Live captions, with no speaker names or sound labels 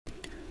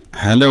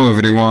Hello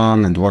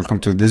everyone and welcome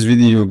to this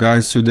video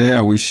guys. Today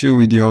I will show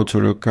you how to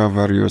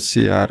recover your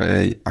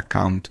CRA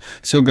account.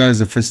 So guys,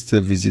 the first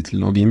visit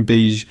login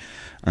page,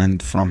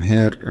 and from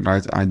here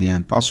write ID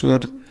and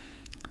password.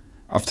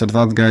 After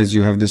that guys,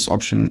 you have this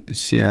option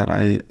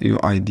CRA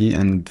UID,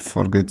 and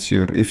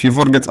if you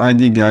forget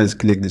ID guys,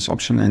 click this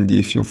option, and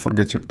if you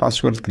forget your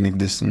password, click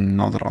this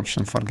another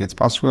option, forget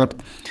password.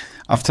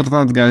 After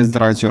that guys,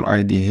 write your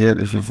ID here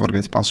if you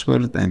forget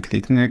password and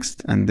click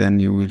next, and then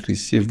you will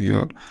receive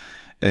your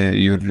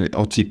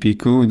OTP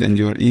code and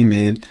your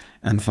email,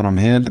 and from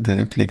here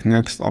click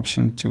next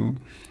option too,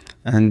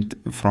 and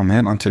from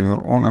here enter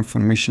your own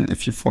information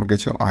if you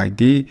forget your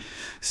ID.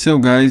 So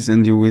guys,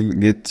 and you will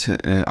get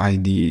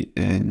ID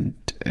and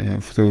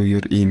through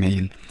your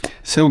email.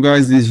 So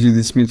guys,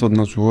 this method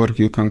not work,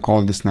 you can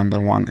call this number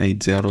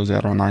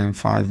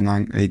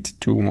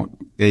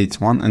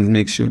 1-800-959-8281 and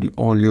make sure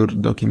all your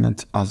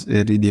documents as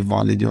already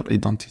valid your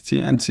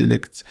identity, and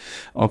select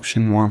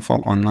option 1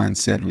 for online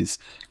service.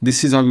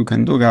 This is all you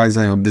can do guys.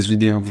 I hope this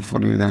video helpful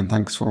for you, and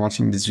thanks for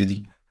watching this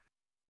video.